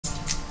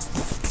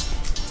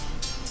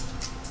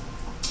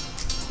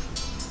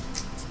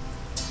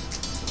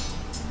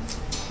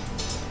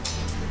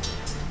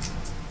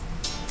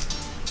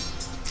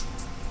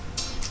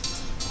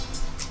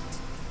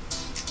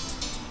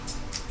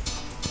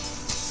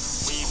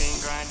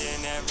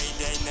grinding every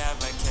day,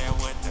 never care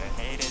what the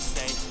haters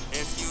say.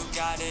 If you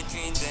got a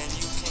dream, then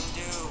you can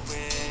do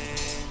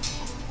it.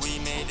 We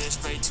made it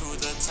straight to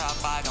the top,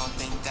 I don't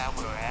think that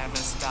we'll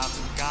ever stop.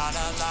 Got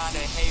a lot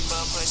of hate,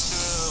 but push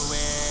through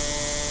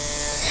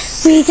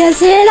it. We just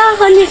hit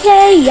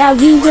 100K, yeah,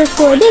 we work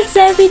for this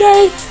every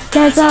day.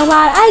 There's a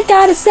lot I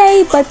gotta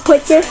say, but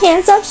put your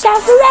hands up,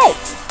 shout hooray!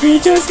 We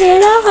just hit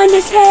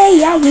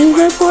 100K, yeah, we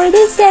work for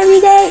this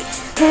every day.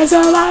 There's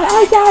a lot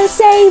I gotta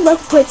say, but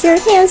put your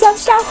hands up,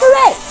 shout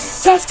hooray!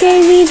 That's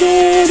great, we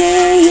did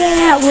it,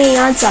 yeah, we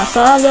on top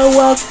of the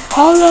world.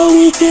 Although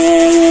we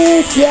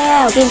did it,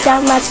 yeah, we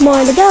got lots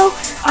more to go.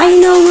 I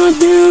know we'll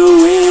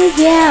do it,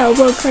 yeah,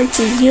 we'll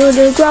continue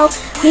to grow.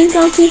 We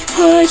gon' keep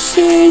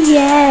pushing,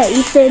 yeah,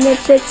 even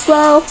if it's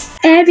slow.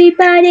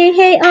 Everybody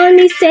hate on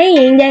me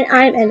saying that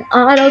I'm an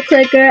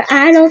auto-clicker.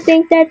 I don't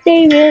think that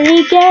they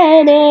really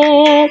get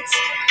it.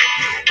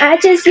 I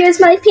just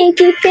use my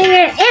pinky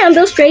finger and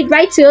go straight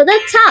right to the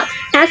top.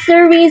 That's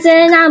the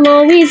reason I'm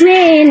always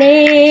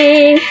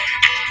winning.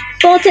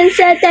 Bolton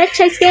said that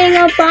checks getting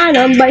up on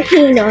him, but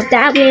he knows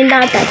that we're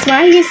not. That's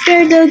why he's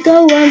scared to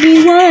go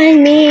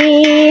 1v1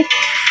 me.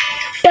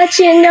 But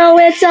you know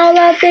it's all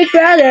a big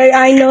brother.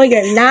 I know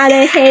you're not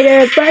a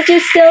hater, but you're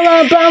still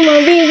a bum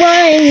when we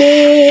won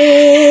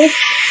me.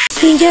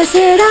 We just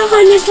hit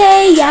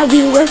 100K, yeah,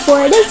 we work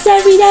for this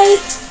every day.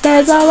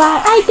 There's a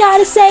lot I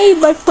gotta say,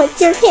 but put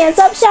your hands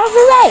up, shout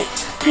hooray!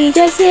 We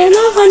just hit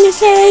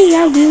 100K,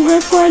 yeah, we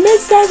work for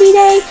this every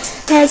day.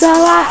 There's a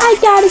lot I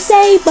gotta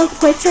say, but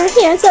put your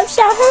hands up,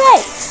 shout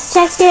hooray!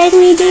 Checks gang,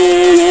 we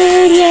did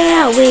it,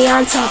 yeah, we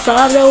on top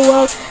of the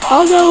world.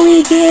 Although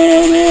we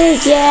did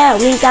it, yeah,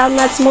 we got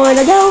lots more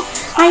to go.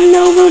 I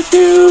know we'll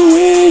do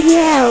it,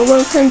 yeah,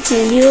 we'll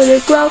continue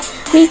to grow.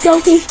 We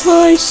gon' keep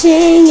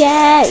pushing,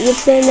 yeah,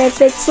 even if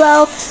it's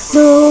slow.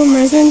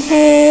 Rumors and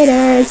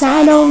haters,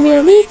 I don't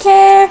really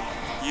care.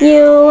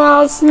 You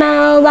all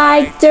smell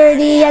like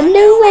dirty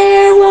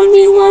underwear. When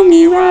you want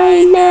me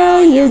right now,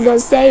 you gon'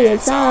 say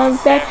it's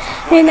unfair.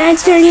 When I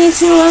turn you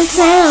to a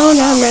clown,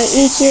 I'ma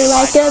eat you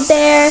like a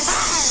bear.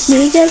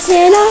 We just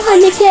hit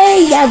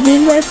 100K, yeah,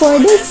 we work for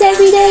this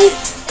every day.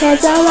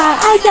 There's a lot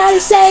I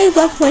gotta say,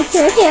 but put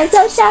your hands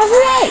up, shout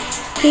hooray!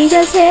 We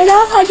just hit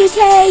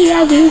 100K,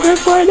 yeah, we work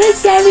for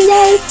this every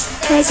day.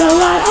 There's a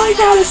lot I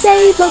gotta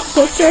say, but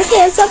put your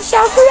hands up,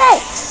 shout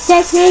hooray!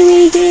 That's when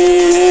we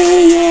did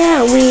it,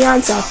 yeah, we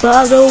on top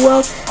of the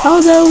world.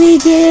 Although we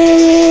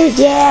did it,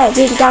 yeah,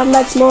 we got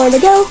lots more to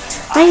go.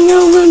 I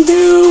know we'll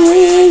do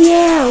it,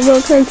 yeah,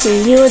 we'll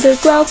continue to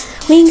grow.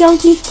 We gon'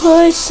 keep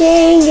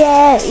pushing,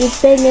 yeah,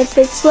 even if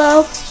it's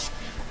slow.